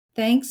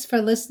Thanks for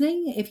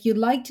listening. If you'd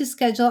like to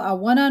schedule a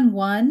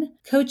one-on-one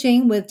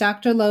coaching with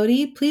Dr.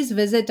 Lodi, please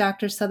visit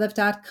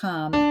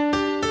drsadaf.com.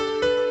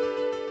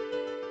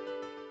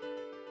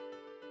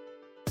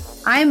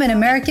 I'm an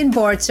American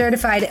board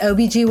certified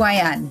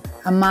OBGYN,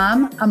 a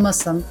mom, a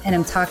Muslim, and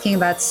I'm talking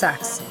about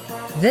sex.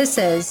 This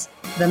is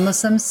the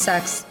Muslim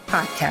Sex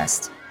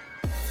Podcast.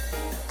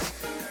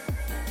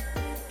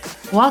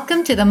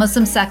 Welcome to the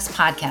Muslim Sex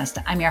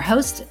Podcast. I'm your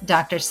host,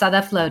 Dr.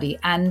 Sadaf Lodi,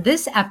 and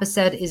this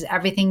episode is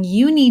everything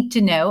you need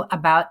to know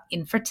about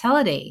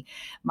infertility.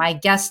 My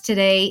guest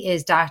today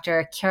is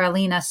Dr.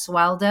 Carolina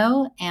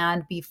Sueldo,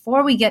 and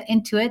before we get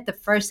into it, the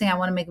first thing I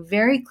want to make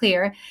very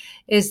clear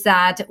is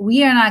that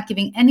we are not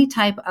giving any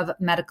type of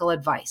medical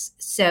advice.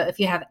 So if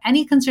you have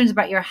any concerns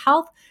about your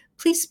health,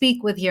 please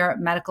speak with your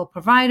medical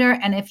provider.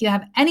 And if you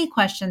have any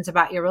questions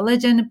about your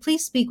religion,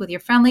 please speak with your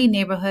friendly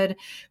neighborhood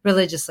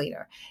religious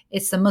leader.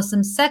 It's the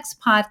Muslim Sex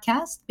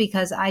Podcast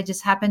because I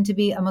just happen to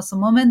be a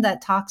Muslim woman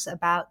that talks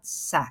about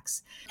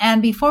sex.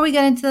 And before we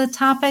get into the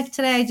topic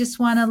today, I just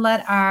want to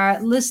let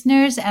our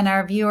listeners and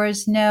our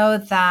viewers know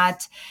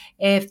that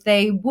if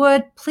they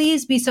would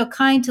please be so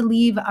kind to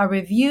leave a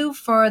review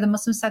for the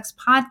Muslim Sex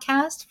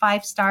Podcast.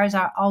 5 stars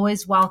are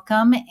always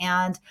welcome,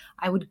 and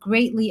I would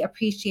greatly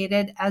appreciate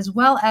it, as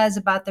well as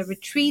about the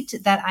retreat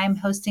that I'm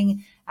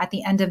hosting at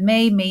the end of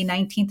May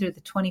 19th through the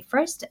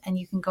 21st. And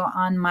you can go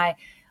on my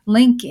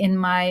link in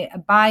my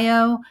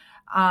bio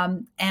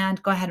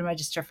and go ahead and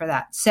register for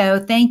that. So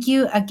thank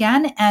you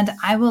again, and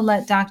I will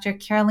let Dr.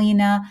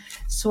 Carolina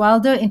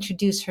Sueldo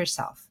introduce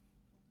herself.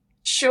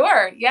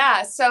 Sure.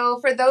 Yeah. So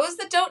for those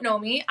that don't know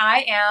me,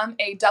 I am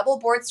a double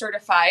board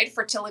certified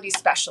fertility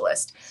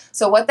specialist.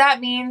 So what that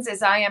means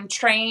is I am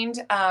trained,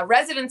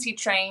 residency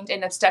trained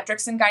in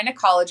obstetrics and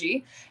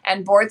gynecology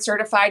and board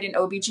certified in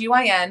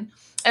OBGYN.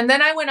 And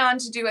then I went on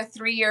to do a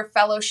 3-year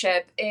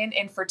fellowship in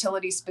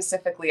infertility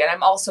specifically, and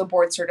I'm also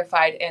board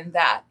certified in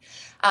that.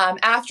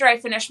 After I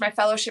finished my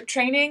fellowship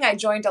training, I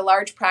joined a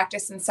large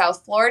practice in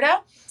South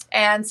Florida.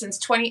 And since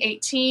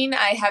 2018,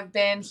 I have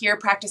been here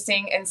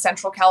practicing in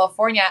Central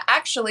California,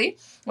 actually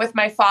with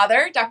my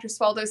father, Dr.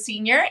 Sueldo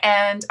Sr.,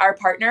 and our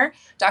partner,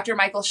 Dr.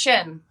 Michael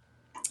Shin.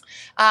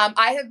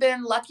 I have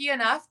been lucky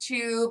enough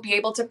to be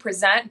able to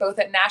present both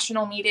at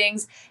national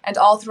meetings and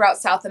all throughout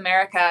South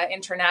America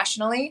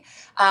internationally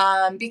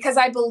because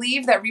I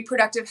believe that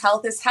reproductive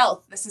health is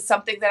health. This is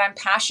something that I'm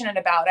passionate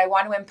about. I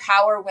want to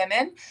empower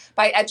women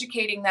by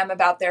educating them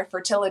about their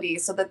fertility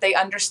so that they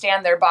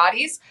understand their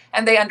bodies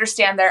and they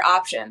understand their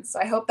options. So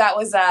I hope that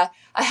was a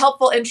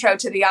helpful intro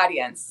to the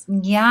audience.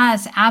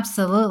 Yes,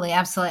 absolutely.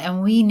 Absolutely.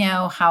 And we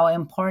know how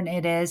important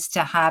it is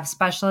to have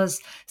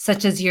specialists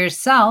such as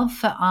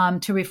yourself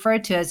to refer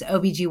to as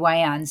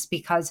OBGYNs,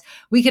 because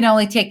we can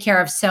only take care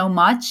of so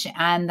much.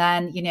 And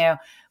then,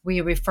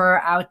 we refer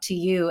out to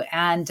you.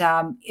 And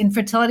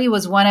infertility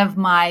was one of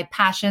my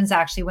passions,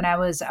 actually, when I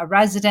was a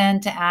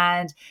resident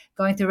and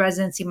going through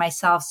residency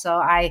myself. So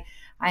I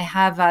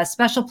have a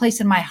special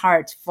place in my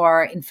heart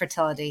for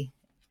infertility.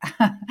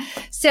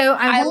 So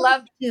I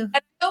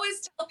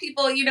always tell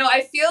people,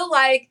 I feel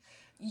like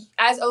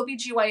as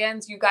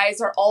OBGYNs, you guys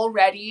are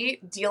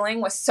already dealing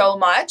with so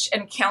much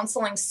and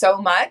counseling so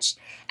much.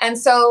 And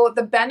so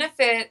the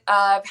benefit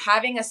of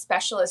having a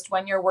specialist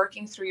when you're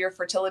working through your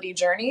fertility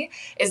journey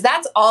is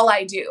that's all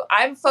I do.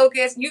 I'm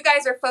focused. You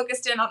guys are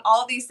focused in on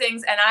all these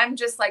things. And I'm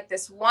just like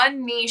this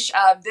one niche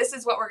of this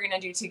is what we're going to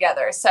do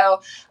together.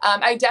 So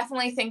I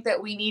definitely think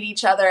that we need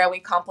each other and we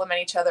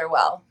complement each other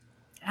well.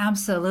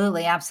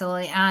 Absolutely.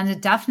 Absolutely. And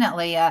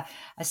definitely a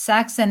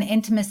sex and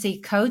intimacy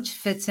coach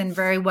fits in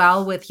very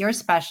well with your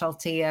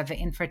specialty of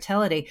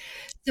infertility.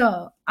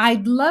 So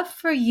I'd love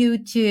for you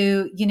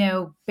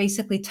to,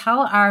 basically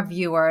tell our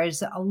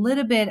viewers a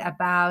little bit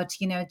about,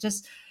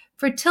 just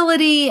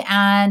fertility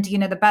and,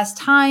 the best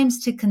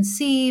times to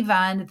conceive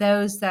and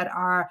those that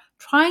are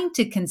trying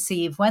to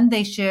conceive when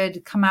they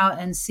should come out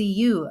and see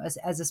you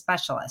as a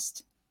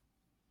specialist.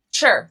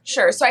 Sure.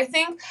 So I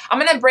think I'm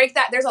going to break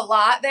that. There's a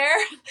lot there.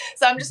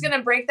 So I'm just going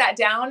to break that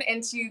down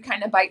into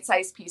kind of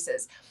bite-sized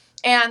pieces.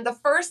 And the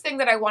first thing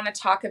that I want to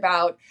talk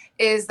about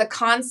is the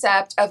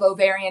concept of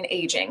ovarian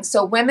aging.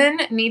 So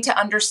women need to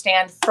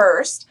understand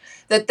first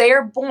that they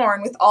are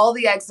born with all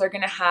the eggs they're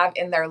going to have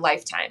in their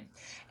lifetime.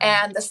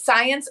 And the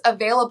science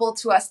available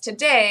to us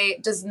today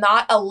does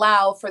not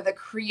allow for the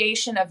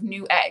creation of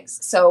new eggs.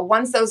 So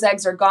once those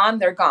eggs are gone,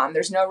 they're gone.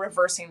 There's no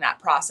reversing that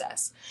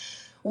process.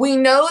 We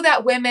know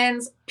that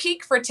women's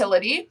peak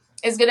fertility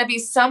is going to be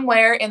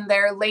somewhere in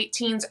their late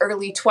teens,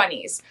 early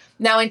 20s.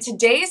 Now, in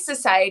today's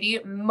society,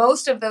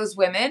 most of those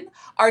women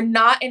are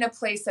not in a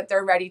place that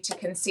they're ready to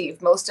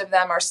conceive. Most of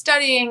them are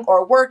studying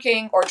or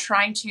working or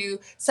trying to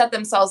set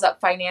themselves up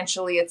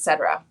financially,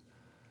 etc.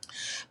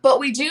 But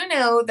we do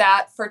know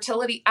that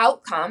fertility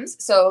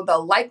outcomes, so the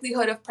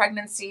likelihood of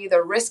pregnancy,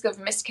 the risk of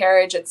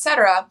miscarriage,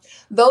 etc.,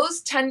 those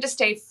tend to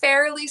stay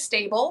fairly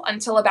stable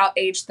until about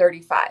age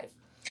 35.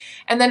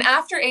 And then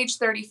after age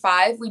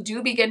 35, we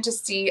do begin to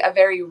see a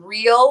very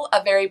real,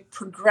 a very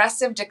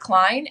progressive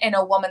decline in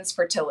a woman's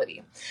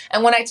fertility.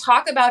 And when I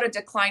talk about a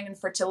decline in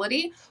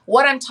fertility,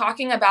 what I'm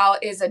talking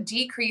about is a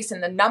decrease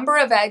in the number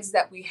of eggs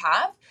that we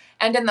have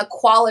and in the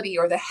quality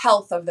or the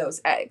health of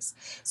those eggs.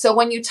 So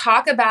when you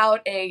talk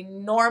about a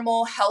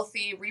normal,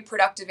 healthy,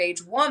 reproductive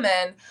age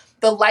woman,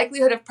 the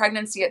likelihood of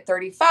pregnancy at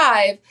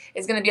 35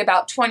 is going to be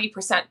about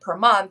 20% per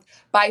month.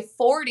 By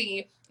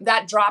 40,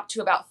 that dropped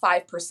to about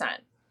 5%.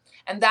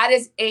 And that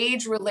is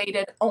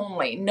age-related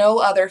only, no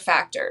other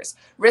factors.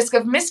 Risk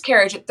of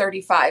miscarriage at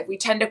 35, we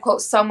tend to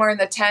quote somewhere in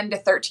the 10 to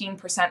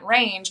 13%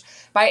 range.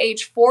 By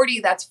age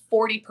 40, that's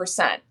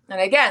 40%. And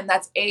again,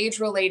 that's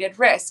age-related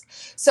risk.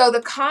 So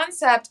the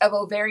concept of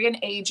ovarian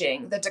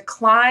aging, the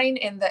decline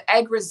in the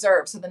egg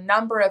reserve, so the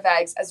number of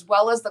eggs, as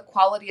well as the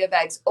quality of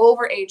eggs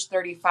over age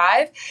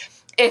 35,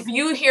 if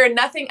you hear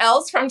nothing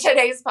else from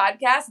today's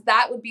podcast,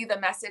 that would be the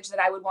message that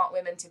I would want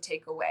women to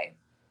take away.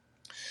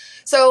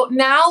 So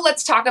now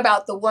let's talk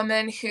about the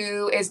woman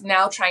who is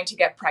now trying to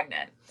get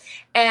pregnant.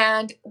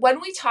 And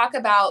when we talk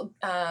about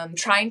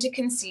trying to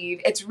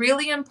conceive, it's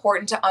really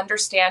important to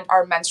understand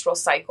our menstrual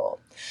cycle.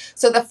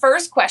 So the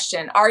first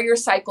question, are your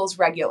cycles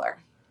regular?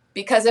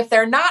 Because if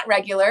they're not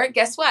regular,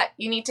 guess what?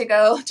 You need to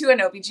go to an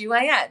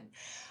OBGYN.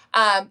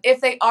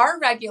 If they are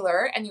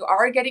regular and you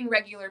are getting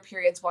regular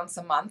periods once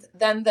a month,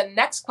 then the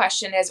next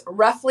question is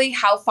roughly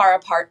how far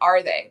apart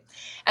are they?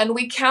 And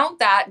we count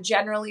that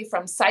generally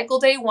from cycle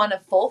day 1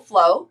 of full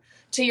flow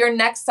to your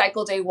next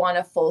cycle day 1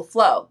 of full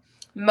flow.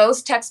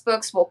 Most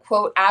textbooks will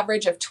quote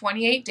average of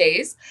 28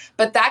 days,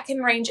 but that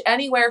can range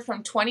anywhere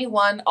from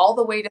 21 all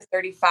the way to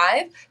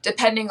 35,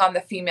 depending on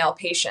the female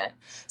patient.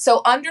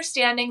 So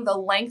understanding the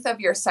length of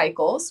your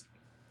cycles,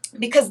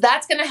 because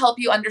that's going to help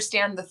you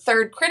understand the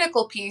third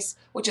critical piece,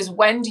 which is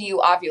when do you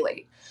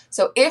ovulate?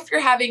 So if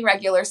you're having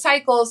regular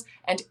cycles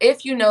and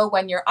if you know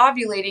when you're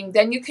ovulating,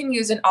 then you can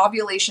use an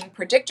ovulation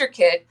predictor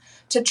kit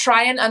to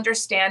try and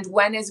understand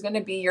when is going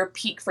to be your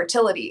peak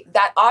fertility.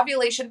 That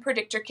ovulation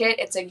predictor kit,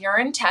 it's a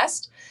urine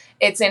test.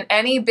 It's in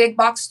any big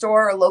box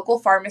store or local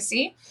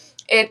pharmacy.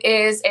 It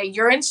is a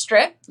urine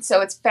strip,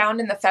 so it's found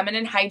in the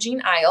feminine hygiene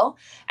aisle,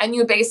 and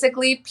you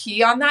basically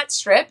pee on that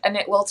strip, and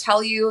it will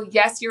tell you,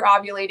 yes, you're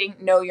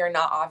ovulating, no, you're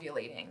not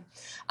ovulating.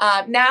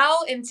 Now,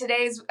 in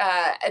today's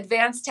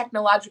advanced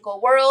technological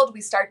world,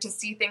 we start to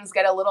see things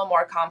get a little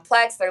more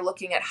complex. They're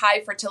looking at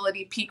high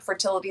fertility, peak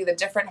fertility, the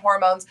different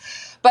hormones.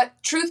 But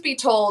truth be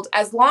told,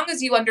 as long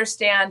as you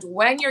understand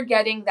when you're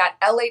getting that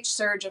LH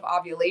surge of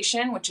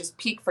ovulation, which is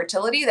peak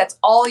fertility, that's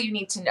all you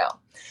need to know.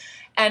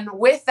 And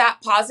with that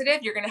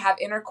positive, you're going to have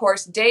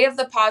intercourse day of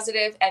the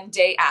positive and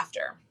day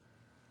after.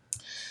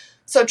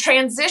 Just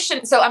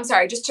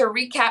to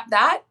recap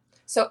that.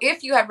 So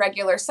if you have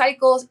regular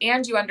cycles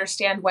and you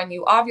understand when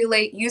you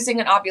ovulate, using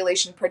an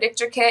ovulation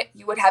predictor kit,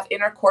 you would have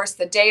intercourse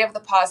the day of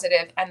the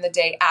positive and the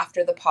day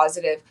after the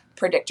positive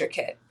predictor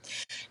kit.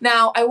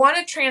 Now, I want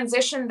to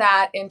transition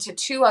that into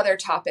two other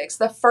topics.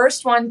 The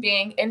first one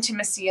being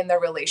intimacy in the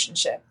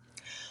relationship.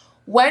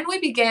 When we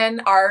begin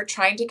our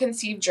trying to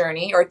conceive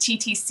journey, or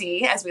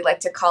TTC, as we like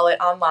to call it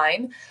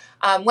online,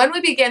 when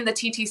we begin the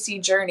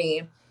TTC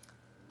journey,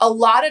 a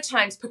lot of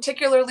times,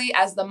 particularly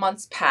as the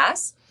months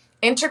pass,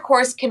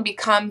 intercourse can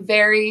become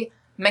very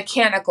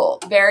mechanical,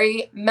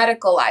 very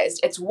medicalized.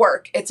 It's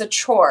work, it's a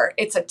chore,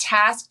 it's a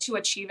task to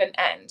achieve an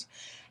end.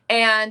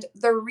 And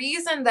the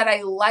reason that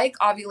I like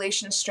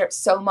ovulation strips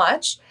so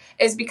much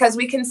is because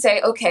we can say,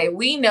 okay,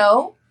 we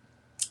know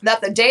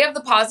that the day of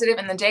the positive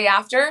and the day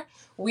after,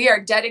 we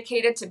are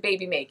dedicated to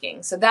baby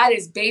making. So that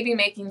is baby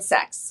making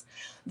sex.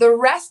 The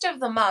rest of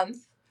the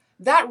month,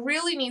 that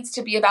really needs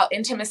to be about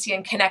intimacy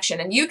and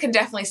connection. And you can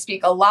definitely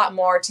speak a lot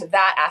more to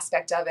that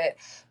aspect of it.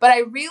 But I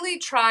really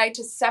try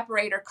to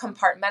separate or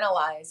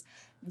compartmentalize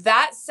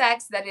that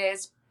sex that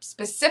is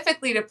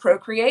specifically to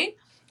procreate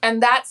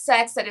and that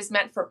sex that is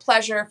meant for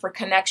pleasure, for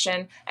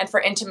connection, and for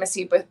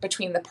intimacy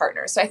between the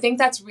partners. So I think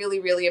that's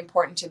really, really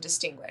important to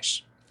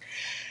distinguish.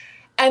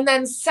 And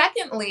then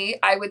secondly,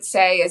 I would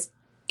say is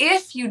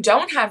if you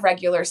don't have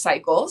regular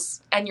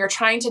cycles and you're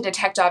trying to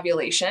detect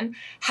ovulation,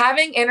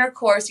 having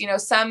intercourse,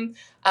 some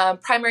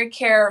primary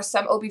care or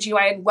some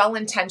OBGYN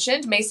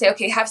well-intentioned may say,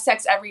 okay, have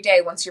sex every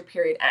day once your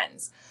period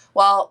ends.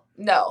 Well,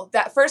 no,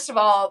 that first of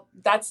all,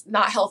 that's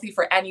not healthy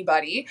for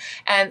anybody.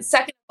 And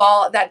second of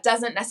all, that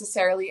doesn't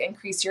necessarily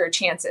increase your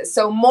chances.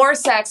 So more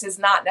sex is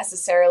not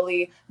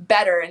necessarily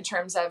better in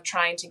terms of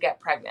trying to get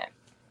pregnant.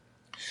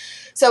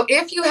 So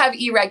if you have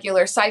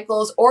irregular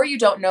cycles or you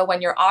don't know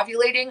when you're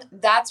ovulating,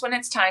 that's when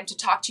it's time to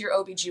talk to your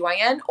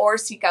OBGYN or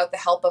seek out the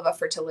help of a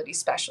fertility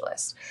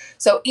specialist.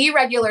 So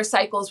irregular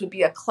cycles would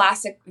be a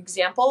classic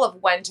example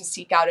of when to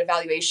seek out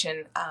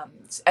evaluation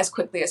as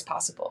quickly as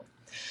possible.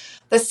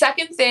 The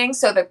second thing,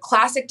 so the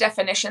classic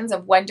definitions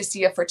of when to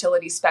see a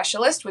fertility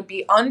specialist would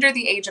be under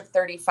the age of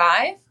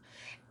 35,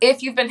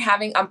 if you've been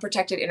having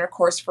unprotected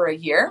intercourse for a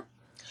year,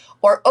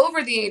 or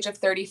over the age of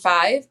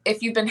 35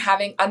 if you've been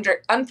having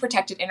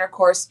unprotected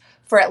intercourse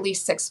for at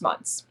least 6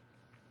 months.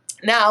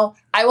 Now,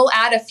 I will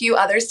add a few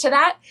others to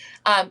that.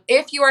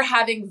 If you are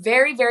having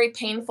very, very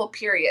painful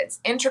periods,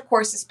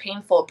 intercourse is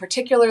painful,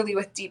 particularly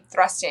with deep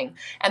thrusting,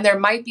 and there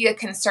might be a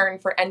concern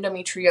for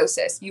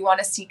endometriosis, you want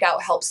to seek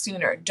out help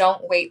sooner.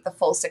 Don't wait the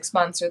full 6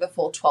 months or the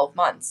full 12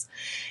 months.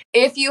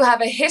 If you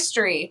have a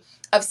history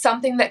of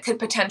something that could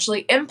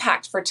potentially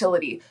impact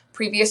fertility,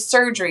 previous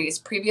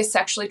surgeries, previous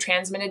sexually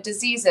transmitted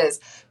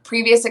diseases,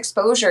 previous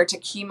exposure to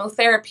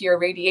chemotherapy or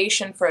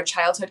radiation for a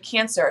childhood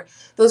cancer,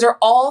 those are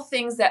all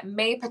things that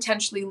may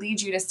potentially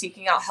lead you to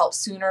seeking out help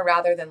sooner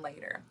rather than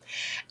later.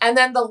 And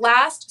then the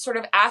last sort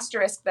of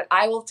asterisk that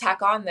I will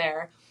tack on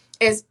there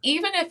is,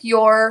 even if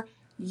you're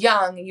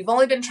young, you've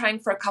only been trying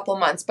for a couple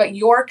months, but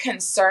you're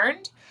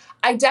concerned,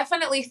 I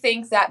definitely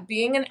think that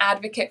being an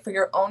advocate for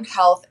your own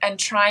health and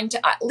trying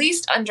to at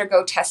least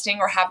undergo testing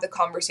or have the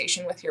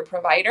conversation with your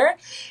provider,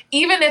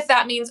 even if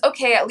that means,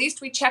 okay, at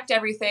least we checked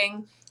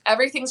everything,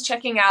 everything's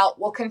checking out,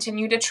 we'll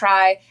continue to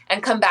try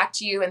and come back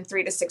to you in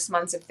 3 to 6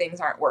 months if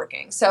things aren't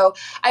working. So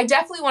I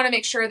definitely want to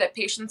make sure that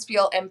patients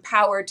feel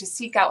empowered to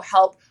seek out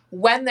help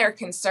when they're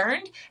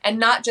concerned and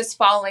not just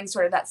following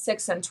sort of that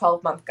 6 and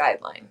 12-month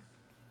guideline.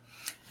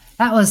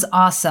 That was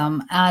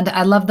awesome. And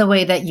I love the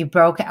way that you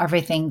broke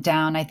everything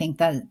down. I think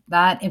that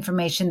that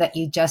information that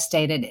you just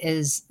stated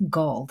is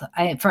gold.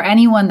 For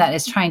anyone that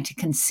is trying to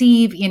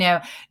conceive,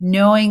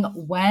 knowing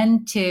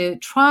when to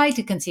try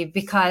to conceive,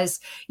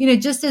 because,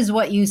 just as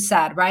what you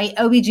said, right?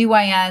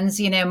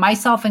 OBGYNs,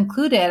 myself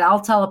included,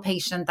 I'll tell a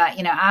patient that,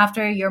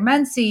 after your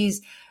menses,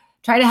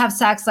 try to have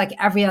sex like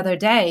every other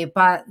day.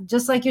 But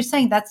just like you're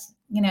saying, that's,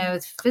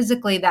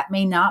 physically that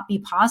may not be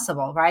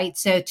possible, right?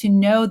 So to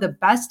know the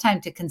best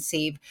time to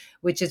conceive,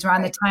 which is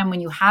around the time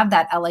when you have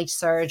that LH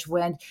surge,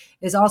 when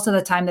is also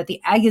the time that the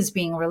egg is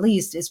being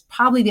released, is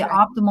probably the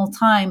optimal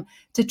time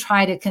to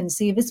try to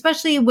conceive,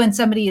 especially when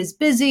somebody is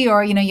busy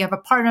or, you have a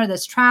partner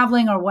that's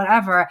traveling or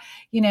whatever,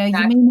 you may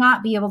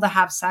not be able to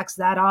have sex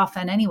that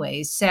often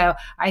anyways. So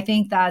I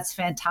think that's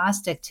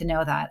fantastic to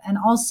know that. And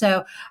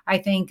also, I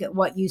think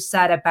what you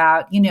said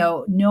about,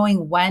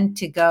 knowing when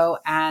to go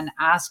and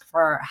ask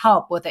for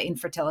help with an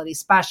infertility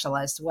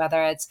specialist,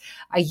 whether it's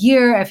a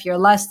year if you're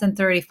less than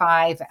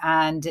 35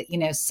 and,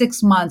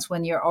 6 months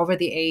when you're over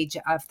the age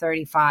of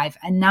 35,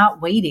 and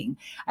not waiting.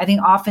 I think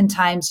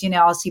oftentimes,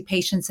 I'll see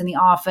patients in the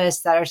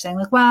office that are saying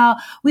like, well,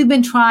 we've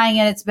been trying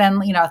and it's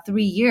been,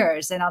 3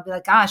 years. And I'll be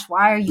like, gosh,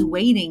 why are you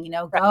waiting?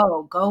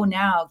 Go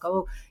now,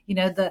 go,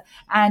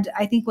 and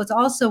I think what's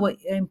also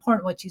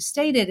important, what you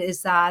stated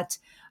is that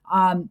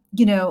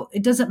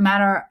it doesn't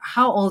matter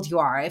how old you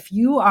are. If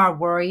you are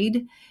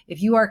worried,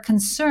 if you are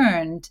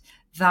concerned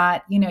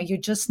that, you're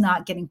just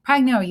not getting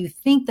pregnant, or you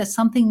think that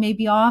something may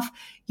be off,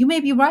 you may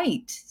be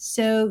right.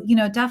 So,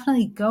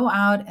 definitely go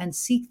out and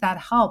seek that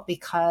help,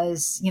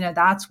 because,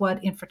 that's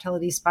what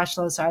infertility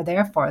specialists are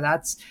there for.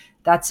 That's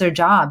their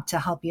job, to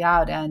help you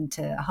out and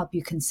to help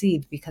you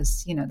conceive,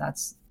 because,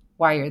 that's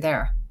why you're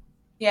there.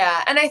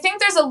 Yeah. And I think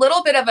there's a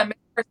little bit of a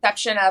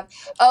misperception of,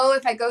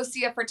 if I go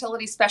see a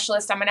fertility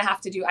specialist, I'm going to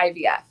have to do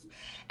IVF.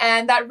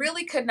 And that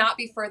really could not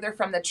be further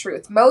from the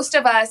truth. Most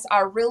of us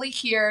are really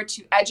here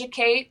to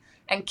educate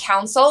and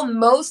counsel.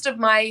 Most of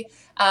my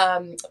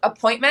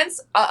appointments,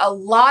 a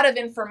lot of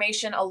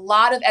information, a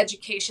lot of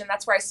education.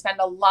 That's where I spend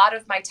a lot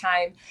of my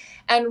time.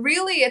 And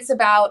really it's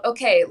about,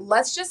 okay,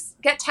 let's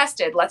just get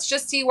tested. Let's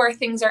just see where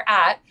things are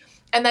at.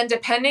 And then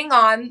depending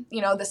on,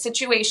 the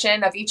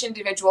situation of each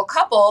individual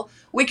couple,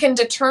 we can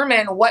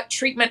determine what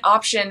treatment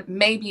option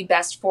may be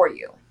best for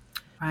you.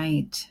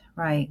 Right.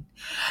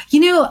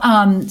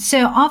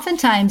 So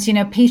oftentimes,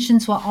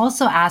 patients will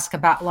also ask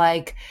about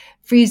like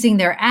freezing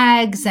their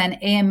eggs and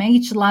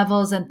AMH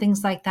levels and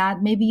things like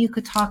that. Maybe you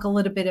could talk a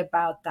little bit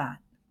about that.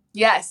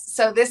 Yes.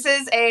 So this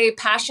is a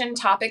passion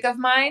topic of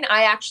mine.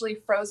 I actually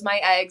froze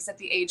my eggs at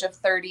the age of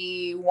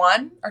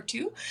 31 or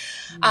 2.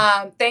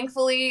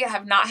 Thankfully, I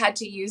have not had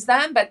to use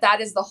them, but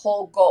that is the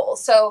whole goal.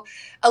 So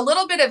a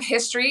little bit of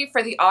history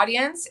for the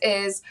audience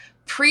is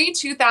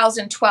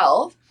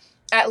pre-2012,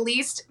 at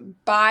least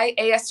by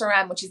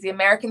ASRM, which is the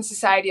American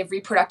Society of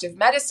Reproductive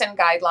Medicine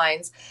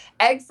guidelines,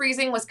 egg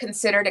freezing was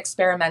considered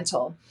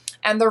experimental.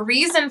 And the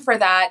reason for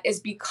that is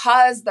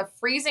because the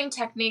freezing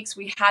techniques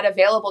we had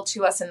available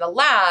to us in the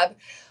lab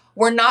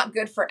were not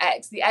good for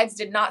eggs. The eggs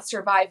did not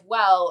survive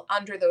well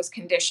under those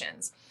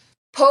conditions.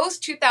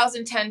 Post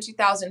 2010,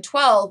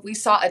 2012, we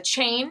saw a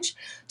change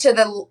to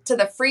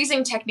the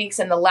freezing techniques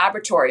in the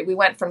laboratory. We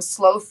went from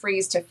slow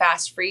freeze to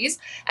fast freeze.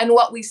 And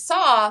what we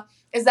saw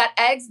is that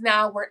eggs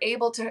now were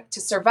able to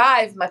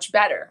survive much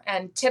better.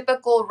 And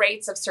typical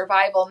rates of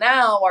survival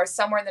now are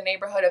somewhere in the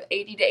neighborhood of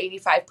 80 to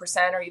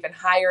 85% or even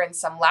higher in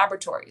some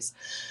laboratories.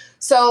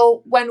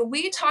 So when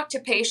we talk to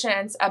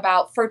patients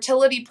about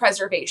fertility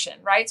preservation,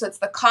 right? So it's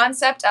the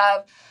concept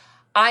of,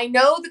 I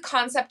know the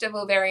concept of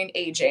ovarian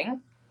aging.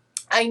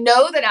 I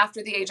know that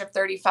after the age of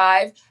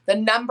 35, the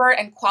number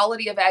and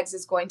quality of eggs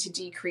is going to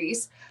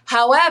decrease.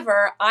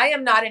 However, I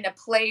am not in a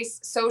place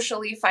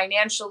socially,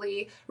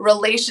 financially,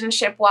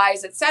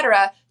 relationship-wise,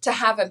 etc., to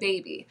have a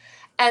baby.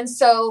 And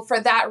so for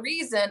that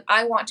reason,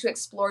 I want to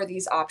explore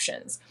these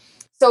options.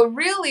 So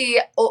really,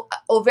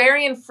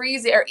 ovarian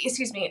freezing, or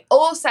excuse me,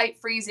 oocyte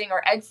freezing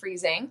or egg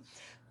freezing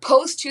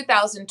post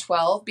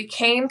 2012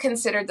 became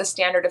considered the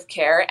standard of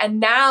care and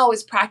now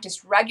is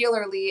practiced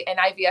regularly in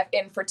IVF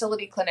in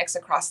fertility clinics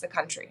across the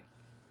country.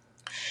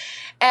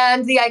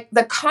 And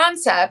the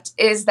concept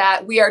is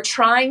that we are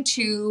trying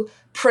to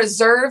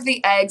preserve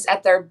the eggs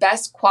at their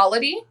best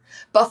quality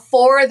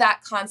before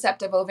that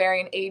concept of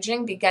ovarian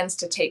aging begins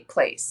to take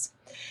place.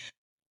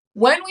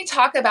 When we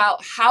talk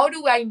about how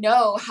do I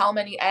know how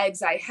many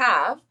eggs I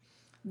have,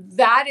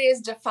 that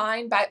is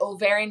defined by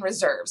ovarian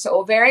reserve. So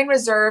ovarian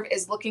reserve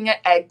is looking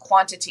at egg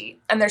quantity.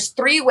 And there's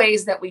 3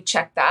 ways that we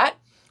check that.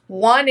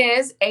 One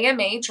is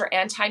AMH, or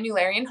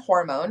anti-Mullerian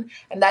hormone,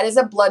 and that is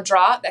a blood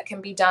draw that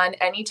can be done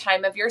any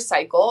time of your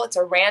cycle. It's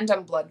a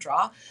random blood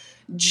draw.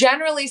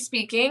 Generally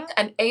speaking,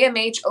 an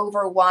AMH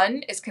over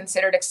 1 is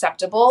considered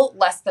acceptable.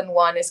 Less than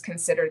 1 is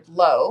considered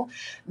low.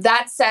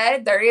 That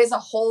said, there is a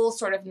whole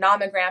sort of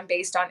nomogram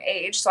based on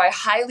age. So I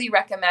highly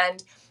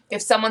recommend,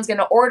 if someone's going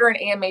to order an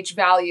AMH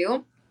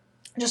value,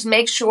 just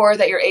make sure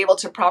that you're able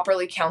to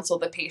properly counsel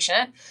the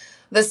patient.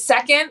 The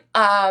second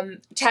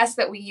test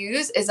that we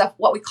use is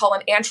what we call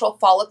an antral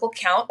follicle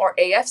count, or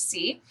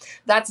AFC.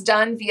 That's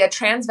done via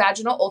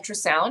transvaginal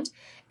ultrasound.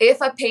 If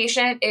a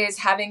patient is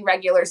having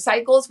regular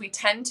cycles, we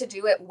tend to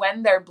do it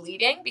when they're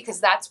bleeding,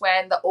 because that's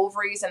when the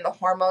ovaries and the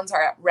hormones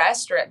are at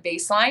rest or at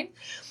baseline.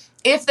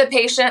 If the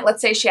patient,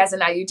 let's say she has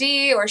an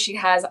IUD, or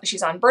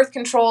she's on birth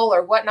control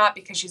or whatnot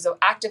because she's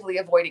actively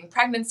avoiding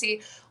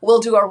pregnancy, we'll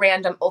do a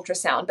random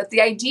ultrasound. But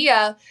the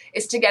idea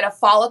is to get a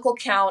follicle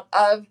count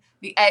of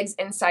the eggs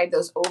inside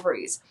those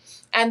ovaries.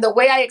 And the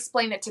way I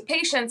explain it to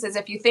patients is,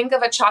 if you think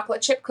of a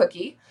chocolate chip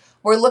cookie,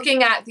 we're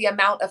looking at the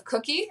amount of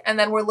cookie, and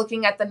then we're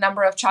looking at the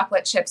number of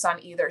chocolate chips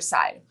on either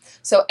side.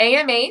 So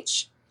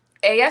AMH,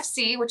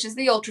 AFC, which is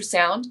the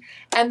ultrasound,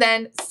 and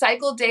then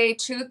cycle day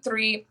 2,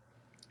 3,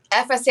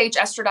 FSH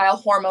estradiol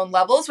hormone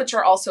levels, which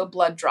are also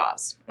blood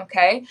draws,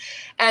 okay?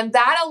 And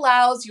that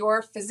allows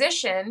your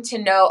physician to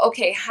know,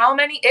 okay, how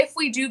many, if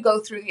we do go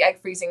through the egg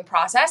freezing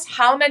process,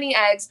 how many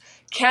eggs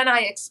can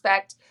I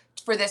expect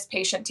for this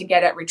patient to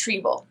get at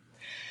retrieval?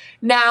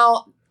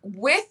 Now,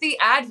 with the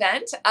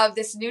advent of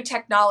this new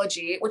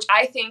technology, which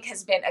I think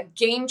has been a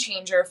game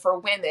changer for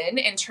women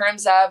in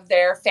terms of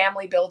their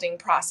family building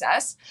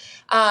process,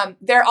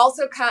 there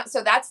also comes,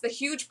 so that's the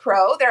huge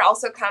pro. There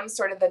also comes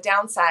sort of the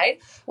downside,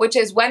 which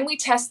is when we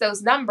test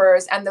those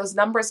numbers and those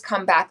numbers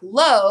come back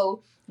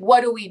low, what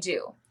do we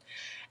do?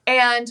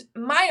 And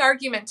my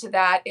argument to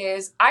that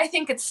is, I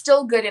think it's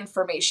still good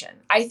information.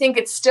 I think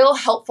it's still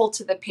helpful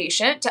to the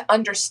patient to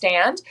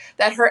understand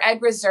that her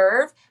egg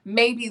reserve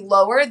may be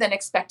lower than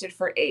expected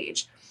for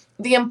age.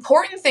 The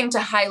important thing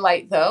to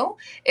highlight, though,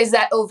 is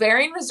that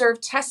ovarian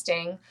reserve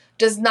testing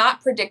does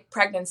not predict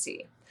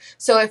pregnancy.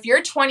 So if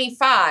you're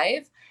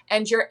 25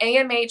 and your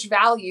AMH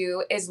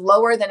value is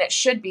lower than it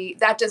should be,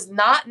 that does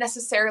not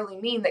necessarily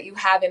mean that you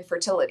have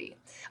infertility.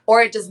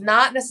 Or it does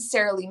not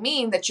necessarily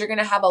mean that you're going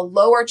to have a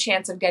lower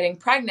chance of getting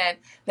pregnant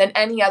than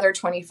any other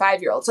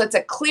 25-year-old. So it's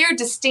a clear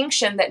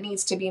distinction that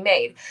needs to be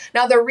made.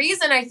 Now, the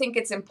reason I think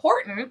it's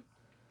important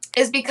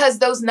is because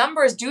those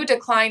numbers do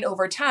decline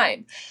over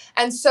time.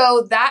 And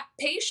so that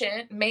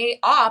patient may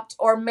opt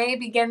or may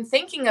begin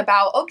thinking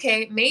about,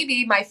 okay,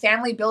 maybe my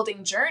family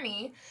building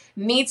journey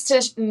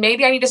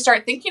maybe I need to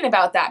start thinking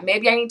about that.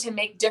 Maybe I need to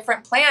make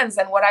different plans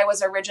than what I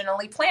was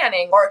originally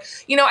planning. Or,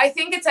 I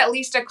think it's at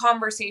least a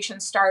conversation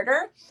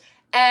starter.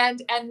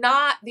 And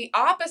not the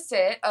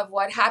opposite of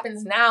what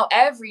happens now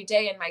every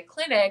day in my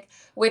clinic,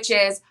 which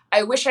is,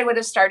 I wish I would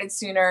have started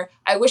sooner.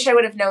 I wish I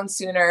would have known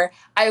sooner.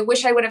 I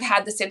wish I would have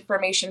had this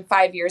information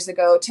 5 years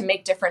ago to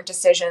make different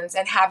decisions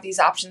and have these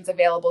options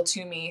available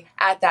to me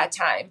at that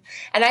time.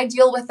 And I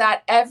deal with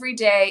that every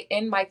day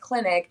in my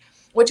clinic,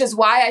 which is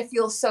why I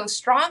feel so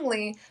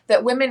strongly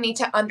that women need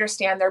to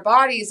understand their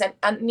bodies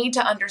and need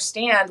to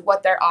understand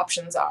what their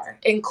options are,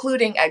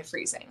 including egg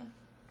freezing.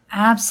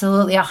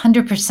 Absolutely,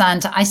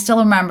 100%. I still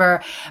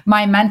remember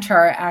my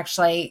mentor,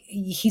 actually,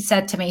 he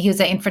said to me, he was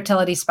an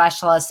infertility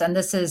specialist. And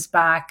this is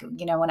back,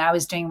 when I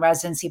was doing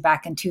residency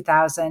back in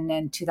 2000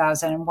 and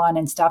 2001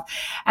 and stuff.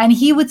 And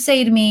he would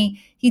say to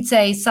me, he'd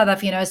say,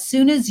 Sadaf, as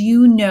soon as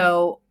you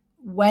know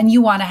when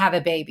you want to have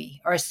a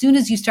baby, or as soon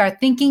as you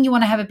start thinking you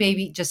want to have a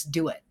baby, just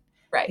do it.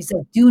 Right. He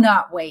said, do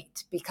not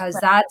wait, because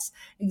that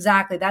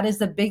is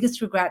the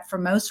biggest regret for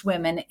most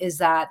women, is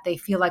that they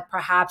feel like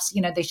perhaps,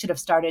 they should have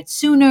started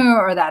sooner,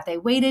 or that they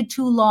waited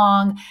too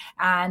long,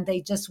 and they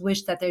just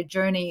wish that their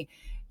journey,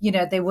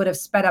 they would have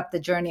sped up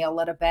the journey a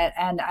little bit.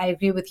 And I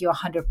agree with you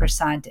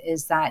 100%,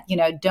 is that,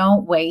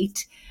 don't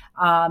wait.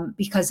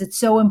 Because it's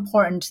so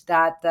important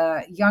that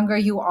the younger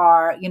you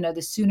are,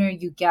 the sooner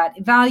you get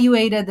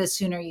evaluated, the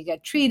sooner you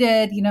get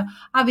treated,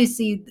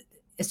 obviously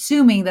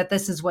assuming that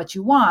this is what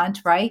you want,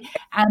 right?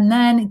 And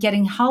then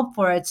getting help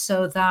for it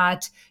so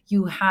that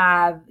you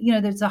have,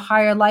 there's a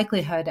higher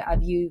likelihood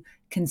of you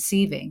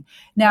conceiving.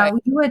 Now,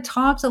 right. You had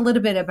talked a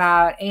little bit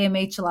about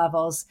AMH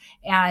levels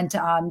and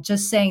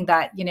just saying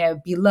that,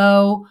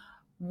 below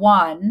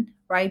 1,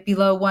 right?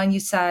 Below one, you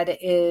said,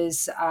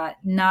 is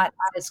not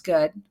as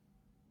good,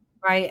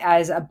 right,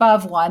 as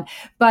above one.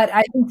 But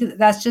I think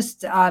that's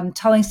just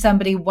telling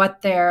somebody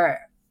what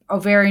their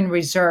ovarian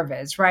reserve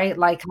is, right?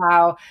 Like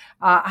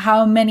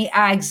how many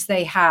eggs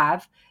they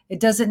have. It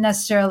doesn't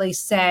necessarily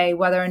say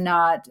whether or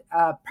not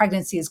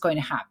pregnancy is going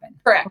to happen.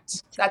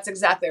 Correct. That's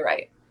exactly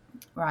right.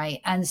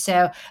 Right. And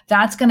so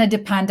that's going to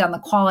depend on the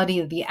quality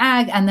of the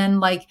egg. And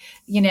then, like,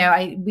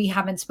 we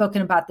haven't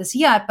spoken about this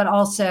yet, but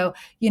also,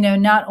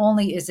 not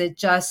only is it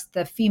just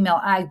the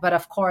female egg, but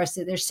of course,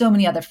 there's so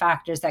many other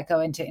factors that go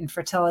into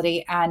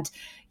infertility. And,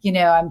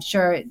 I'm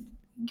sure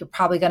you're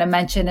probably going to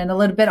mention in a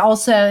little bit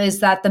also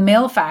is that the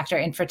male factor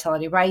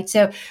infertility, right?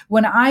 So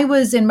when I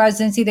was in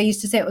residency, they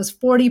used to say it was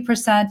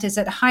 40%. Is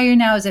it higher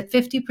now? Is it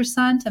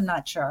 50%? I'm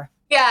not sure.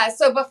 Yeah.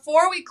 So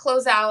before we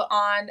close out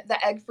on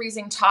the egg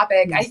freezing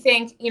topic, I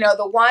think,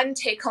 the one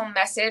take home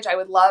message I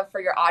would love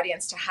for your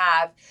audience to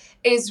have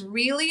is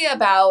really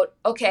about,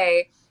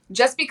 okay,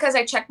 just because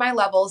I check my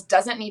levels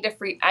doesn't need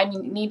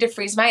to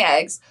freeze my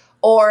eggs,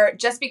 or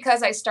just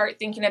because I start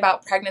thinking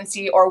about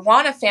pregnancy or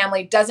want a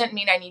family doesn't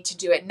mean I need to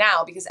do it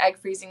now because egg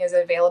freezing is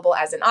available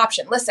as an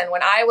option. Listen,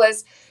 when I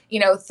was,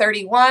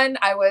 31,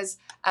 I was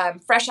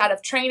fresh out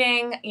of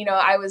training.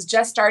 I was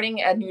just starting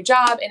a new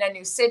job in a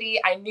new city.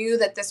 I knew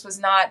that this was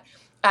not,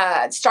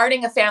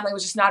 starting a family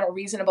was just not a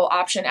reasonable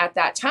option at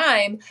that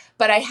time.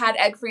 But I had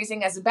egg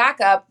freezing as a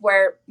backup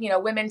where,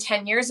 women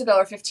 10 years ago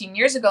or 15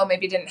 years ago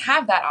maybe didn't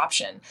have that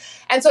option.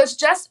 And so it's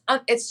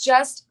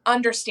just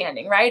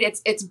understanding, right?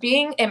 It's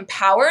being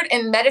empowered.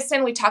 In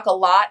medicine, we talk a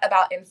lot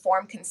about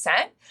informed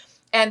consent.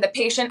 And the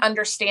patient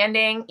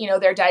understanding,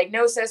 their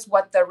diagnosis,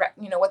 what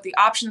the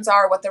options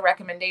are, what the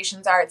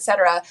recommendations are, et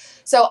cetera.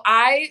 So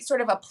I sort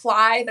of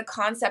apply the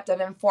concept of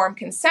informed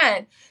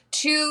consent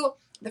to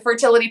the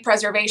fertility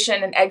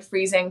preservation and egg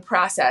freezing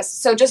process.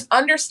 So just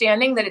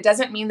understanding that it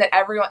doesn't mean that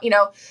everyone,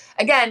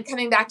 again,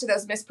 coming back to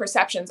those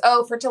misperceptions,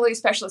 oh, fertility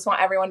specialists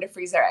want everyone to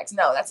freeze their eggs.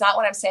 No, that's not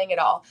what I'm saying at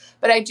all.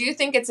 But I do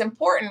think it's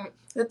important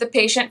that the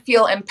patient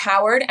feel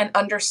empowered and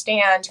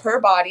understand her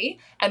body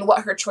and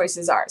what her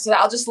choices are. So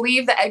I'll just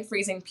leave the egg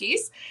freezing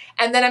piece.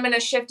 And then I'm going to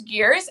shift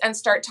gears and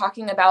start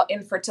talking about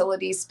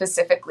infertility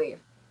specifically.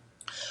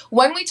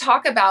 When we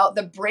talk about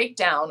the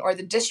breakdown or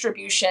the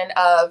distribution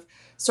of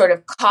sort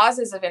of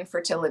causes of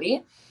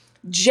infertility,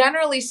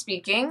 generally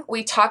speaking,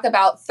 we talk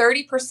about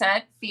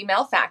 30%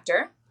 female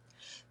factor,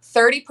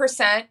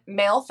 30%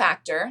 male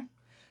factor,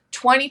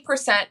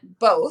 20%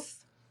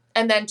 both,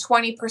 and then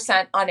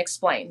 20%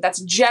 unexplained.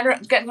 That's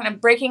kind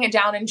of breaking it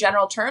down in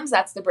general terms.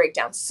 That's the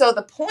breakdown. So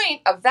the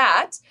point of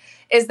that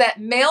is that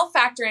male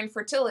factor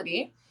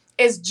infertility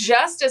is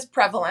just as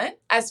prevalent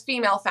as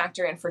female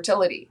factor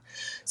infertility.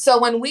 So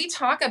when we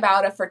talk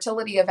about a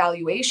fertility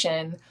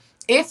evaluation,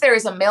 if there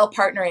is a male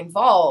partner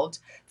involved,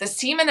 the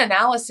semen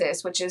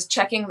analysis, which is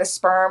checking the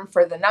sperm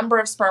for the number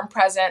of sperm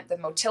present, the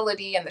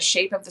motility, and the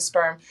shape of the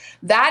sperm,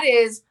 that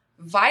is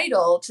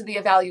vital to the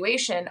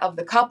evaluation of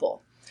the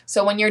couple.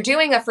 So when you're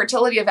doing a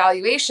fertility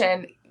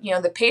evaluation,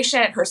 the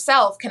patient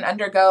herself can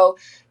undergo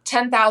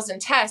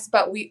 10,000 tests,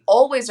 but we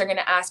always are going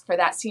to ask for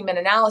that semen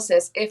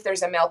analysis if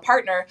there's a male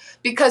partner,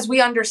 because we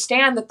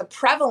understand that the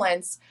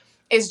prevalence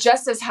is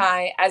just as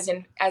high as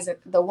in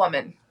the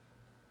woman.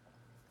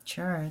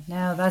 Sure.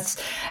 No,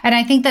 and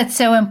I think that's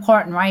so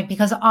important, right?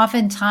 Because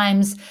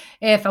oftentimes,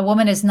 if a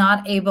woman is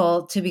not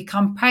able to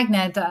become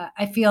pregnant,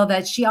 I feel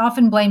that she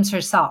often blames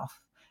herself,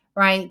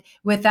 right?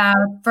 Without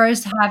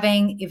first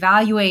having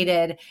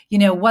evaluated,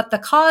 what the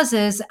cause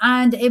is.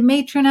 And it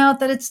may turn out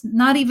that it's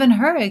not even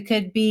her. It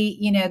could be,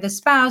 the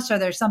spouse, or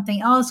there's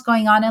something else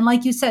going on. And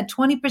like you said,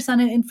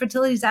 20% of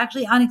infertility is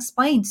actually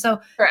unexplained. So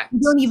Correct. You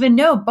don't even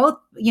know. Both,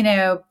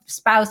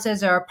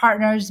 spouses or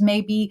partners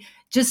may be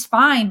just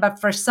fine, but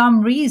for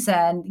some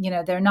reason,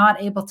 they're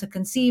not able to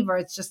conceive, or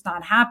it's just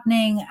not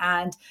happening.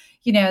 And,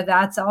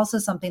 that's also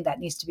something that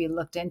needs to be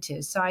looked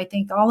into. So I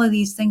think all of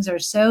these things are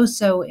so,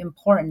 so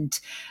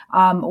important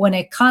when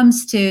it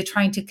comes to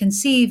trying to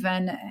conceive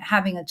and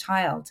having a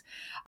child.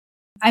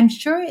 I'm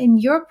sure in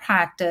your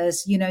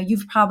practice,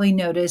 you've probably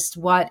noticed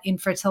what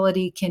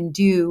infertility can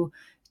do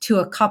to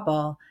a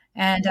couple.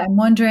 And I'm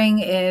wondering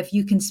if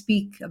you can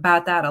speak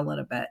about that a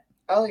little bit.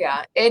 Oh,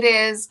 yeah, it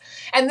is.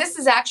 And this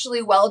is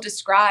actually well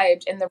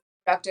described in the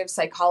reproductive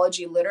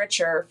psychology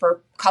literature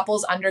for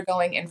couples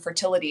undergoing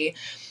infertility.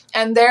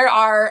 And there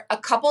are a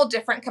couple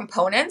different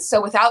components.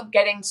 So without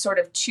getting sort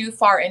of too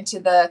far into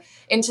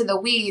the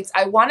weeds,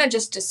 I want to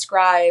just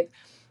describe,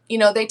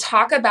 they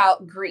talk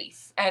about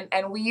grief,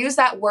 and we use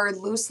that word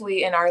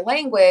loosely in our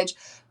language,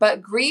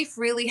 but grief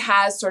really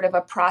has sort of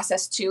a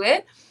process to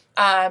it.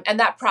 And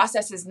that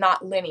process is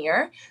not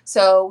linear.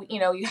 So,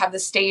 you have the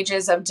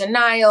stages of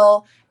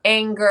denial,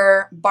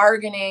 anger,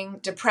 bargaining,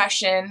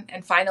 depression,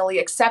 and finally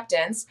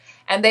acceptance.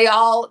 And they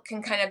all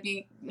can kind of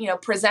be,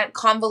 present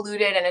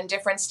convoluted and in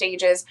different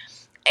stages.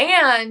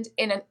 And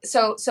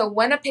so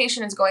when a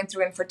patient is going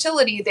through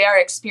infertility, they are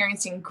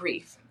experiencing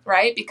grief,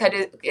 right? Because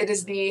it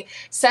is the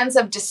sense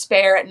of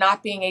despair at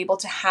not being able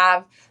to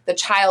have the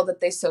child that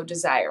they so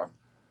desire.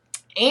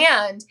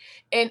 And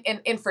in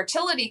an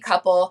infertility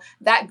couple,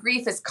 that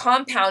grief is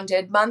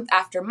compounded month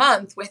after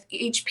month with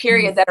each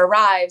period that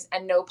arrives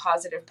and no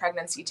positive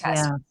pregnancy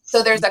test. Yeah.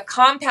 So there's a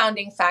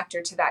compounding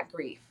factor to that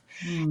grief.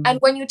 And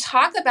when you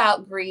talk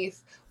about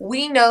grief,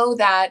 we know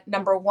that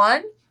number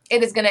one,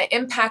 it is going to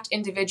impact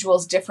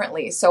individuals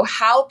differently. So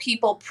how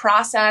people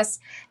process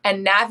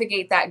and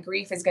navigate that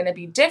grief is going to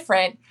be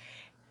different.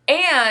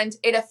 And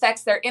it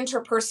affects their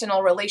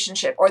interpersonal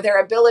relationship or their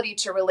ability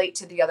to relate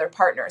to the other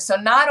partner. So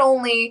not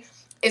only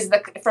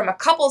from a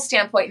couple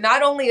standpoint,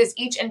 not only is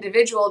each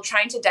individual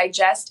trying to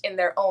digest in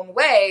their own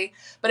way,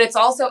 but it's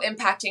also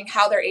impacting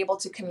how they're able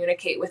to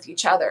communicate with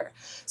each other.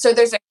 So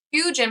there's a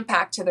huge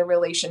impact to the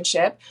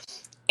relationship.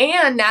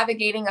 And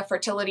navigating a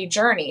fertility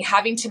journey,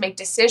 having to make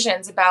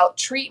decisions about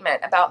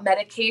treatment, about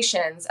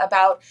medications,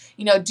 about,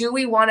 do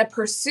we want to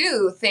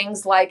pursue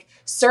things like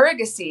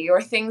surrogacy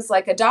or things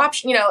like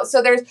adoption?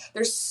 So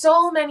there's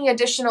so many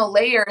additional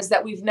layers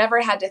that we've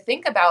never had to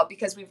think about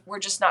because we're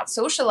just not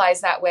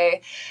socialized that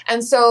way.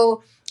 And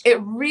so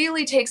it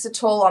really takes a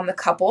toll on the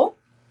couple.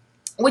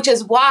 Which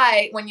is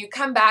why when you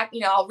come back,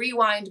 I'll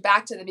rewind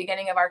back to the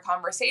beginning of our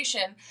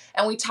conversation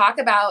and we talk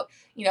about,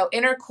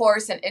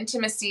 intercourse and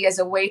intimacy as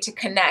a way to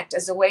connect,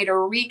 as a way to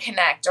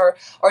reconnect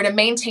or to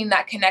maintain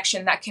that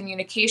connection, that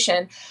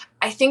communication.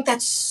 I think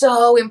that's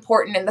so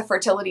important in the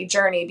fertility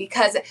journey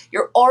because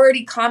you're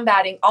already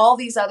combating all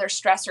these other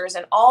stressors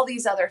and all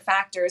these other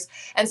factors.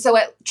 And so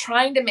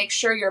trying to make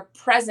sure you're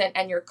present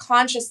and you're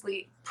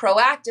consciously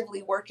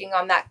proactively working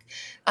on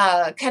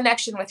that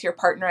connection with your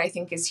partner, I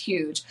think is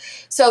huge.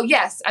 So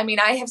yes, I mean,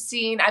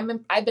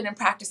 I've been in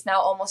practice now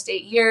almost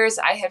 8 years.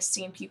 I have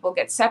seen people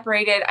get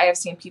separated. I have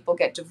seen people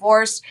get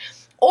divorced.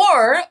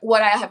 Or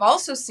what I have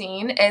also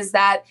seen is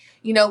that,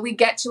 we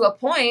get to a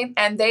point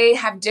and they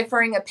have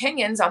differing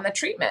opinions on the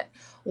treatment.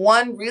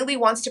 One really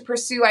wants to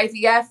pursue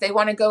IVF. They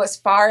want to go as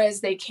far as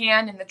they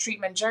can in the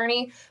treatment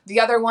journey. The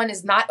other one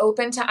is not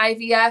open to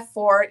IVF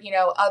for,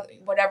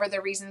 whatever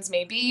the reasons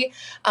may be.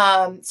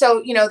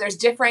 So there's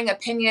differing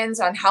opinions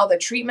on how the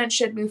treatment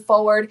should move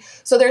forward.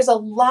 So there's a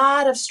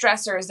lot of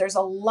stressors. There's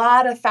a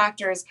lot of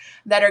factors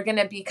that are going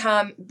to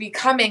be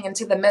coming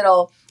into the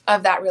middle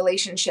of that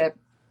relationship.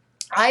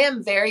 I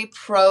am very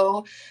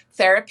pro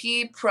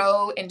therapy,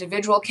 pro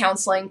individual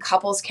counseling,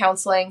 couples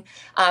counseling.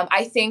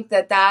 I think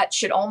that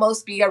should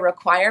almost be a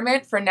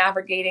requirement for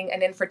navigating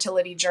an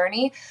infertility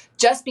journey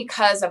just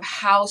because of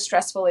how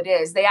stressful it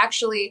is. They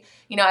actually,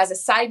 as a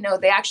side note,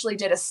 they actually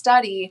did a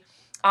study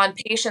on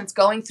patients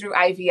going through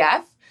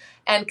IVF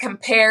and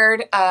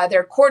compared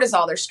their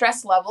cortisol, their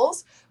stress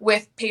levels,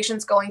 with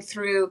patients going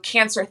through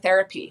cancer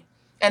therapy.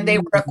 And they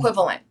were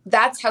equivalent.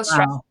 That's how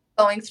stressful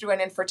going through an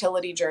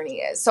infertility journey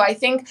is. So I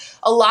think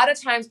a lot of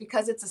times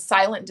because it's a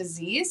silent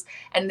disease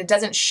and it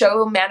doesn't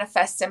show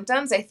manifest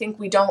symptoms, I think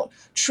we don't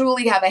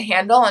truly have a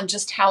handle on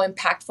just how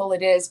impactful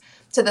it is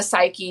to the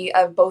psyche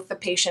of both the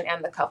patient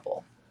and the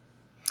couple.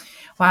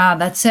 Wow,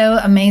 that's so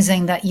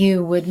amazing that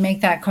you would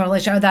make that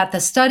correlation, or that the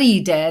study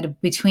did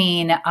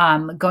between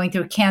going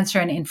through cancer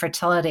and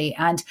infertility.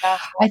 And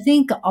I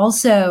think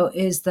also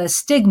is the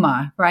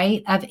stigma,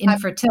 right, of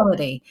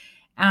infertility.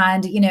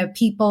 And,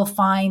 people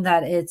find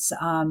that it's,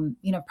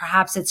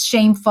 perhaps it's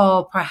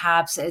shameful,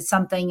 perhaps it's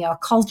something,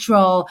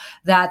 cultural,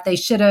 that they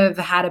should have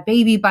had a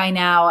baby by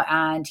now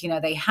and,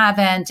 they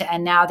haven't.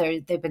 And now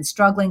they've been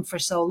struggling for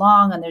so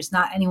long and there's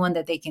not anyone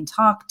that they can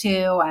talk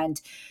to. And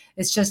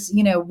it's just,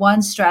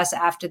 one stress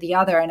after the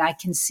other. And I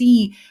can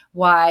see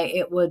why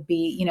it would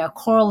be,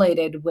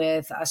 correlated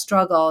with a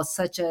struggle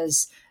such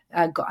as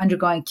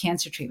undergoing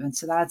cancer treatment.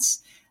 So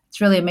it's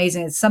really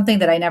amazing. It's something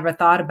that I never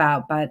thought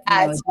about, but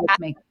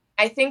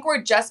I think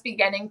we're just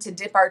beginning to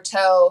dip our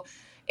toe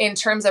in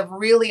terms of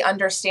really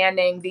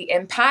understanding the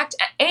impact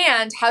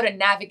and how to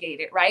navigate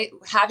it, right?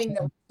 Having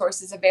the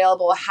resources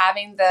available,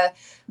 having the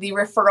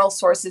referral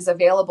sources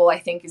available, I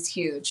think is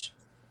huge.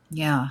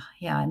 Yeah,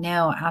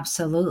 no,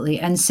 absolutely.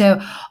 And so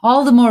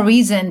all the more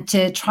reason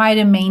to try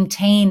to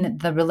maintain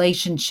the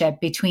relationship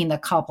between the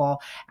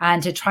couple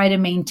and to try to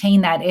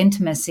maintain that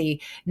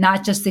intimacy,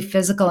 not just the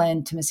physical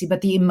intimacy, but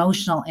the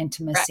emotional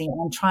intimacy, right?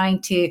 And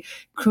trying to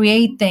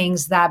create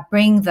things that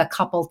bring the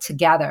couple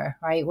together,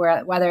 right?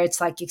 Whether it's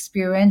like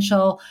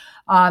experiential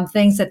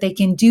things that they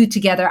can do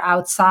together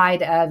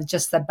outside of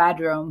just the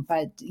bedroom,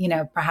 but,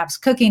 perhaps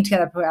cooking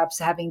together, perhaps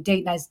having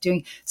date nights,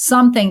 doing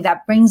something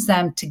that brings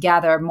them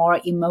together more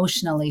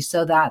emotionally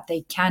so that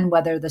they can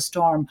weather the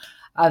storm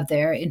of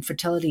their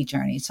infertility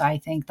journey. So I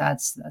think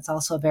that's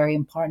also very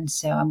important.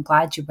 So I'm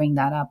glad you bring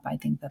that up. I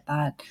think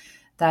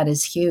that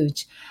is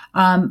huge.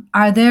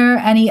 Are there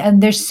any,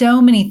 and there's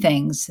so many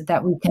things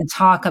that we can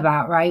talk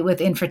about, right? With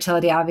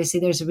infertility, obviously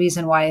there's a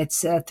reason why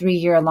it's a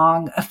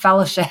 3-year-long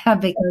fellowship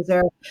because there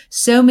are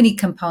so many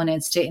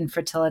components to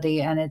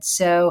infertility and it's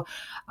so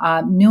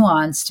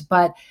nuanced.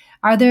 But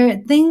are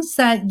there things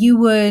that you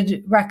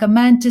would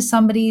recommend to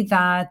somebody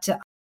that,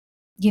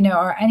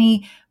 or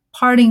any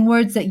parting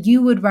words that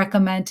you would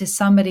recommend to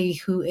somebody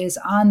who is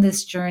on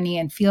this journey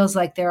and feels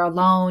like they're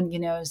alone?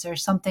 Is there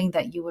something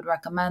that you would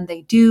recommend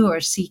they do or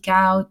seek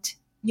out?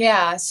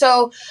 Yeah.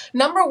 So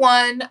number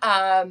one,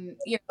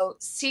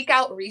 seek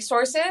out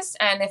resources.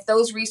 And if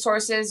those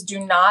resources do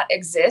not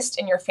exist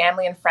in your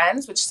family and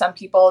friends, which some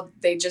people,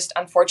 they just,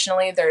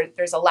 unfortunately,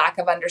 there's a lack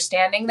of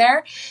understanding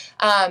there.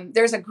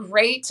 There's a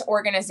great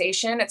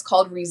organization. It's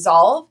called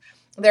Resolve.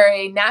 They're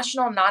a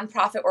national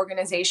nonprofit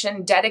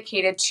organization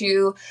dedicated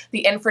to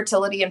the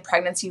infertility and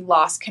pregnancy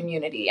loss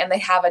community. And they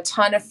have a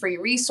ton of free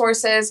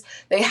resources.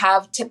 They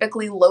have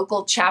typically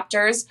local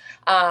chapters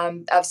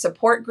of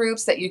support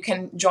groups that you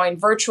can join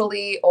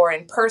virtually or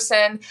in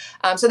person.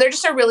 So they're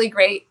just a really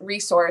great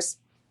resource.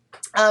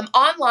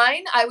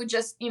 Online, I would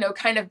just,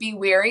 kind of be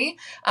wary.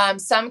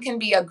 Some can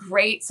be a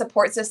great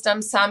support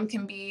system. Some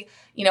can be,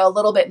 a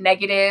little bit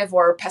negative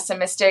or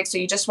pessimistic. So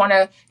you just want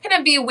to kind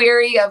of be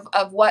wary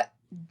of what,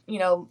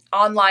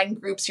 online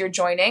groups you're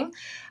joining.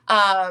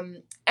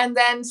 And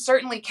then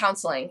certainly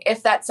counseling.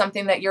 If that's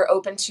something that you're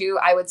open to,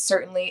 I would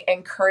certainly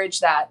encourage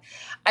that.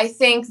 I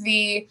think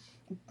the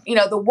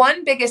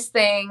one biggest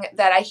thing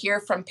that I hear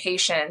from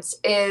patients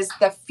is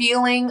the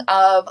feeling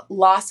of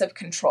loss of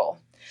control,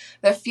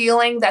 the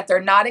feeling that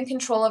they're not in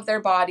control of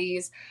their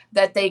bodies,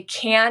 that they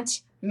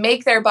can't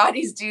make their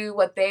bodies do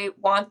what they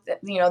want,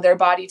 their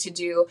body to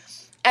do.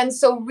 And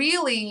so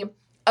really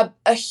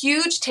a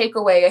huge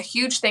takeaway, a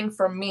huge thing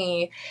for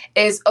me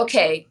is,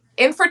 okay,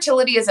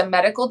 infertility is a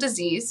medical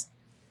disease,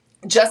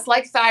 just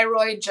like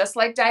thyroid, just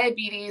like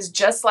diabetes,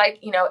 just like,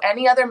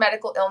 any other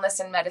medical illness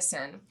in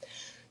medicine.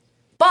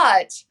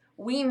 But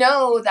we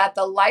know that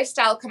the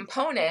lifestyle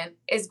component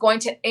is going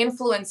to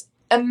influence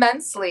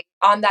immensely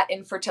on that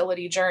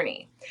infertility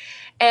journey.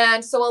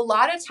 And so a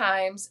lot of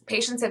times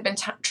patients have been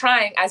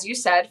trying, as you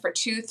said, for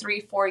 2,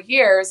 3, 4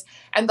 years,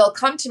 and they'll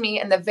come to me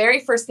and the very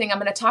first thing I'm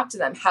going to talk to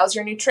them, how's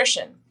your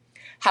nutrition?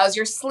 How's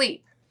your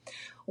sleep?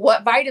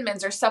 What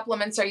vitamins or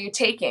supplements are you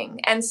taking?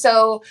 And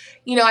so,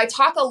 I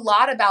talk a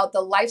lot about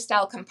the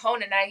lifestyle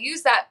component. I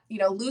use that,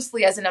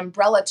 loosely as an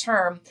umbrella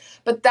term,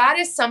 but that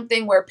is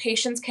something where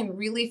patients can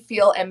really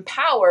feel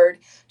empowered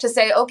to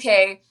say,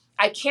 okay,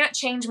 I can't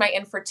change my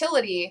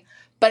infertility,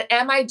 but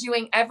am I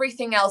doing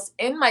everything else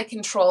in my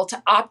control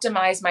to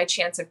optimize my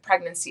chance of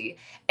pregnancy?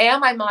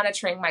 Am I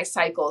monitoring my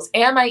cycles?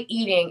 Am I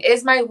eating?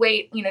 Is my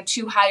weight,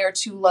 too high or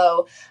too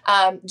low?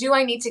 Do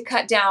I need to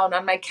cut down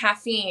on my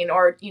caffeine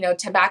or,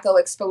 tobacco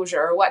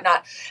exposure or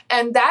whatnot?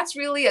 And that's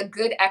really a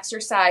good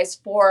exercise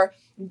for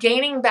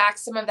gaining back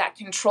some of that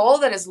control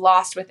that is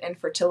lost with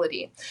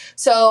infertility.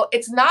 So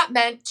it's not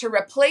meant to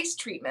replace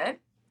treatment.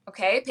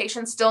 Okay,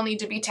 patients still need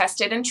to be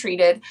tested and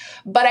treated,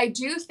 but I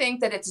do think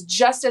that it's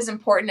just as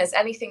important as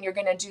anything you're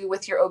going to do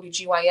with your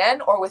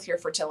OBGYN or with your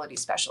fertility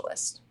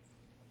specialist.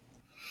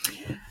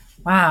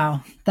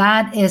 Wow,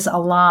 that is a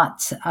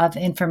lot of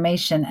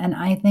information. And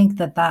I think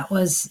that that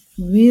was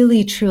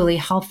really, truly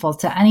helpful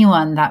to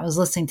anyone that was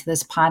listening to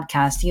this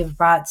podcast. You've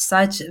brought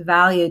such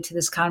value to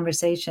this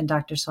conversation,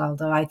 Dr.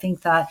 Sueldo. I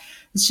think that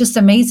it's just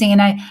amazing.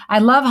 And I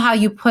love how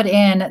you put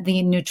in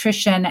the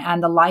nutrition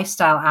and the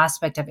lifestyle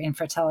aspect of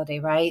infertility,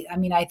 right? I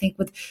mean, I think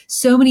with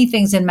so many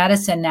things in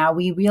medicine now,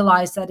 we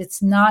realize that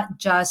it's not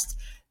just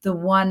the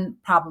one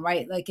problem,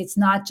 right? Like it's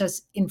not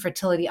just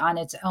infertility on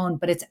its own,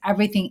 but it's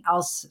everything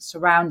else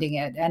surrounding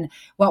it. And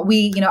what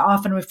we,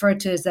 often refer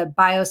to as the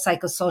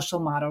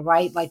biopsychosocial model,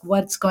 right? Like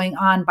what's going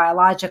on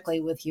biologically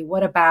with you?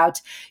 What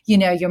about,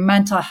 your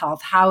mental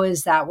health? How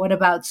is that? What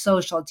about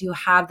social? Do you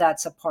have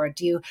that support?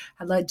 Do you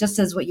have, just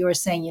as what you were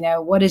saying,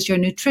 what is your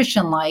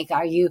nutrition like?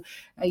 Are you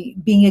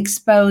being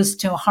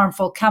exposed to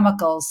harmful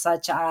chemicals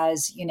such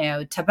as,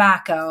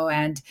 tobacco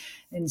and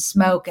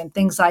smoke and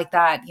things like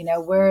that?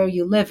 Where are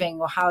you living?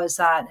 Well, how is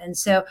that? And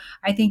so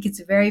I think it's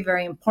very,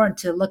 very important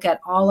to look at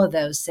all of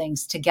those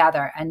things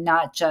together and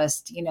not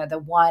just, the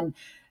one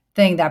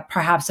thing that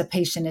perhaps a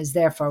patient is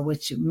there for,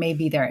 which may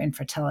be their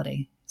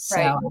infertility. So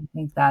Right. I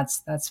think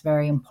that's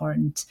very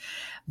important.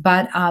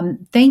 But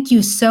thank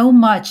you so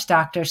much,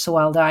 Dr.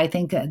 Sueldo. I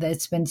think that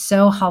it's been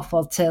so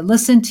helpful to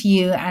listen to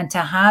you and to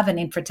have an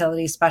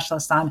infertility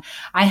specialist on.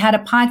 I had a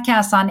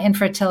podcast on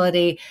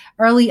infertility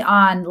early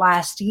on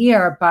last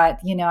year, but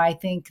I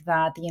think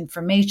that the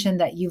information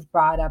that you've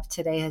brought up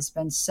today has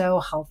been so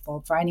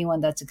helpful for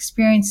anyone that's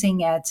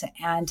experiencing it.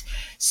 And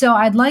so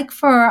I'd like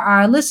for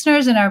our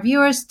listeners and our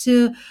viewers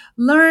to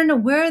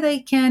learn where they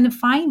can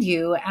find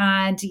you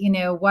and,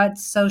 what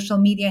social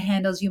media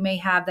handles you may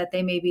have that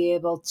they may be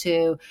able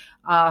to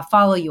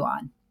follow you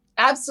on.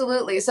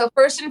 Absolutely. So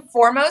first and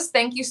foremost,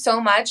 thank you so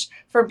much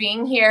for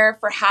being here,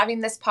 for having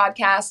this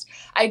podcast.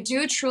 I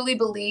do truly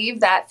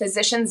believe that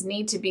physicians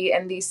need to be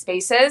in these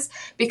spaces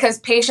because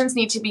patients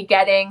need to be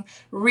getting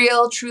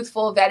real,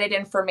 truthful, vetted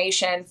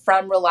information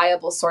from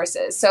reliable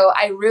sources. So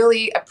I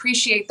really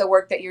appreciate the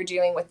work that you're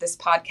doing with this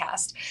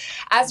podcast.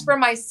 As for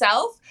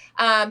myself,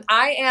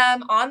 I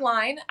am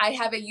online. I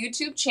have a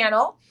YouTube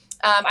channel.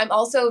 I'm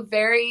also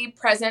very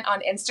present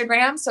on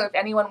Instagram. So if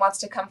anyone wants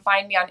to come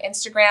find me on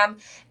Instagram,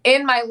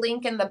 in my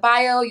link in the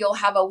bio, you'll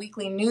have a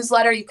weekly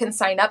newsletter you can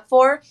sign up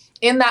for.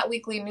 In that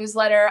weekly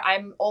newsletter,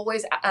 I'm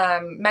always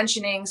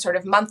mentioning sort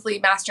of monthly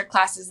master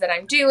classes that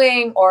I'm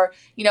doing, or,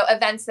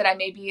 events that I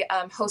may be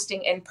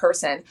hosting in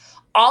person.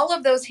 All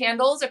of those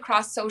handles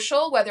across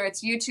social, whether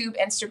it's YouTube,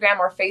 Instagram,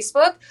 or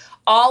Facebook,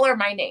 all are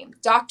my name,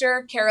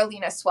 Dr.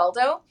 Carolina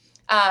Sueldo.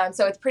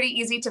 So it's pretty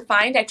easy to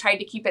find. I tried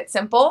to keep it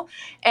simple.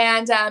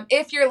 And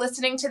if you're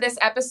listening to this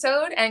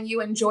episode and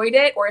you enjoyed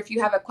it, or if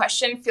you have a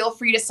question, feel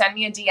free to send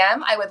me a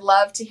DM. I would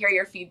love to hear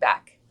your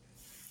feedback.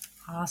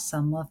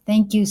 Awesome. Well,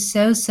 thank you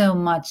so, so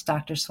much,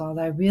 Dr.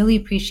 Sueldo. I really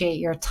appreciate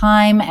your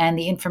time, and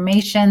the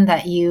information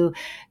that you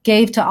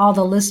gave to all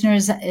the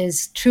listeners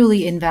is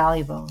truly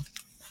invaluable.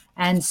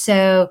 And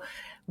so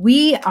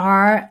we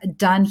are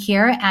done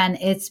here, and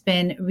it's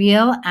been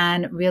real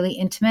and really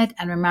intimate.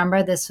 And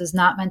remember, this was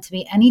not meant to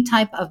be any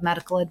type of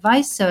medical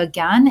advice. So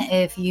again,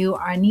 if you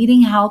are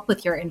needing help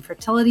with your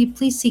infertility,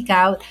 please seek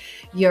out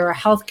your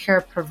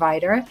healthcare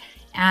provider.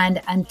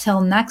 And until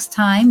next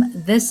time,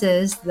 this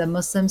is the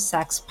Muslim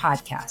Sex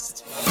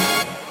Podcast.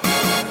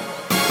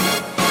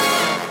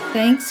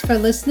 Thanks for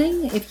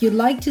listening. If you'd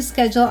like to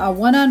schedule a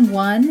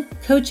one-on-one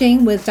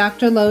coaching with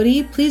Dr.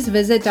 Lodi, please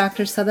visit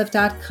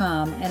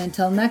drsadaf.com. And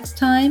until next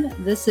time,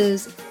 this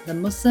is the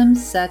Muslim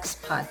Sex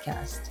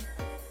Podcast.